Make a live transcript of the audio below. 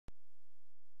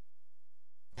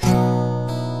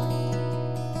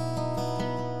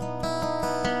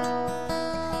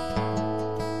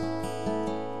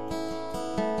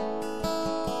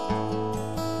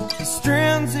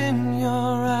strands in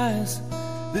your eyes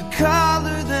that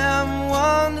color them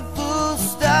wonderful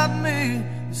stop me,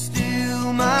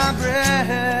 steal my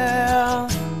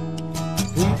breath.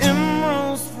 And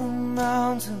emeralds from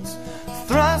mountains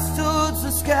thrust towards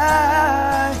the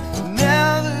sky,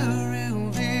 never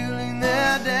revealing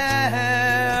their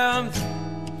depth.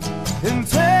 And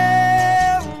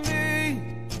tell me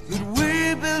that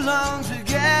we belong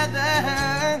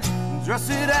together, dress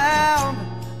it out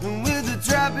with the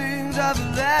trappings of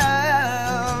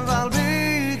love. I'll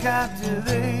be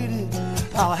captivated,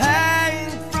 I'll hang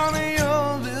from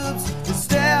your lips and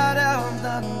stare down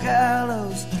the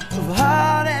gallows of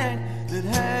heartache that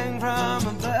hang from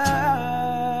above.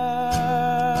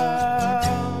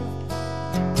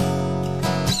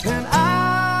 And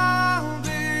I'll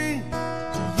be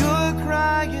your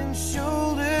crying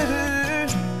shoulder,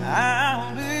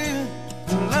 I'll be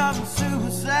your love and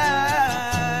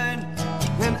suicide.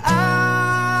 And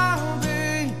I'll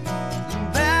be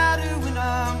better when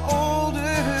I'm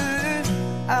older,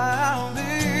 I'll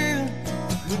be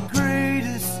the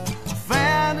greatest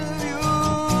fan of your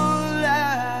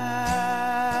life.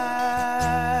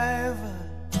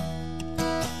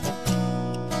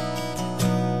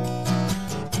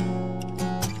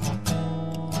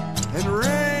 And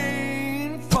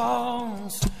rain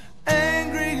falls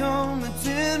angry on the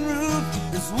tin roof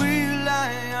as we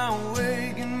lie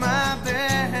awake in my bed.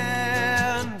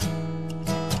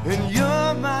 And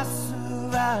you're my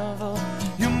survival,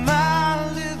 you're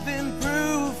my living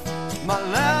proof. My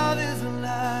love is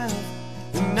alive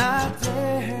and not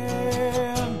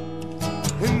dead.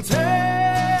 And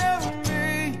tell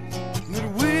me that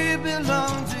we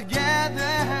belong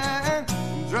together,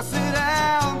 dress it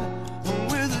out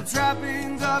with the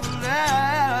trappings of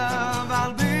love.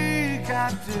 I'll be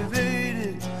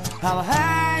captivated, I'll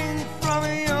hang from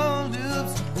your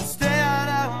lips and stare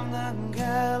down the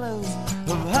gallows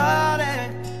of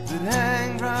heartache that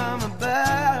hang from above.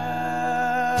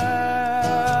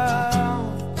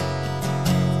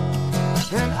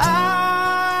 And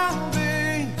I'll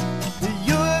be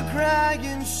your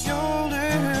crying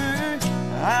shoulder,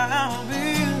 I'll be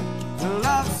the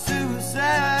love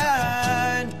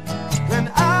suicide. And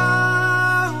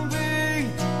I'll be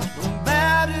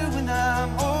better when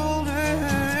I'm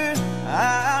older,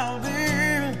 I'll be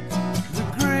the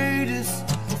greatest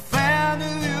fan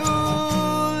of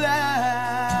your life.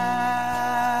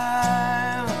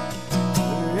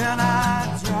 And I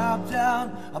dropped out,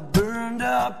 I burned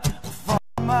up, I fought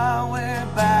my way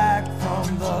back from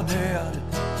the dead.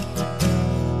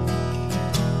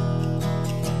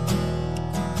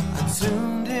 I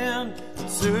tuned in, I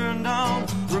turned on,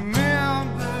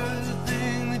 remember the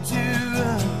thing that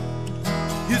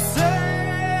you said.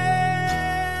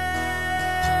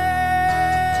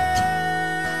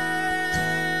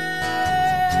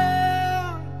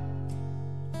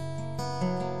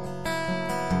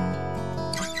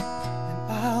 And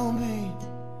I'll be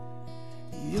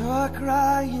your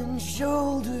crying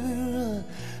shoulder,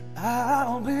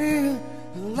 I'll be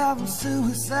love and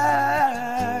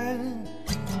suicide.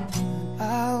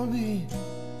 I'll be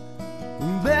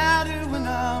better when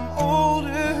I'm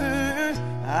older,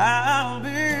 I'll be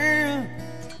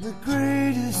the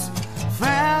greatest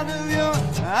fan of your.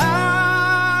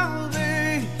 I'll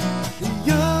be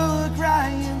your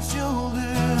crying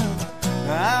shoulder,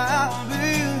 I'll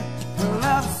be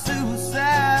love and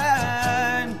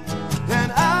suicide.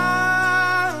 And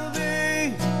I'll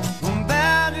be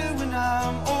better when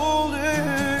I'm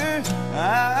older,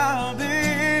 I'll be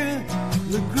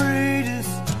the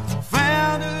greatest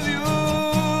fan of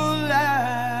your life.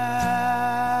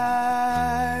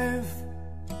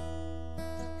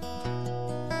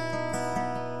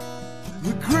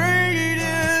 The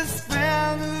greatest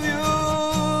fan of your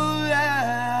life.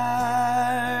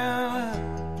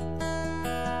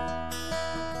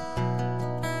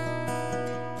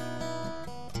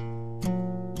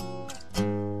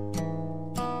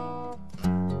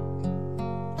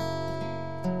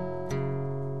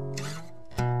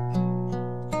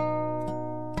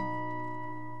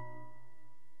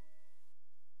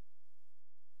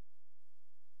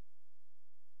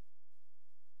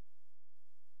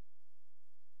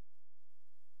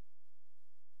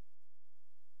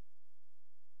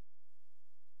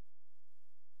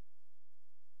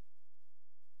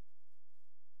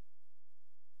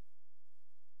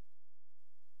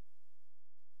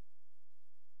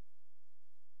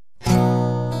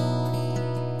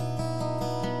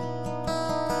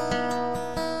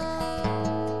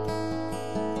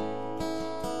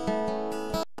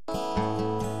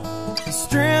 The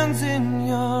strands in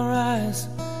your eyes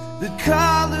that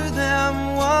color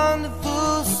them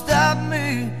wonderful stop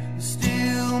me,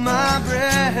 steal my my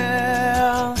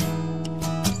breath.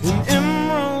 In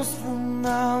emeralds from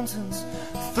mountains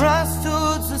thrust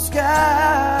towards the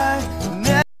sky.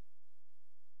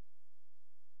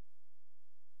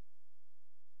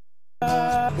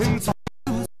 In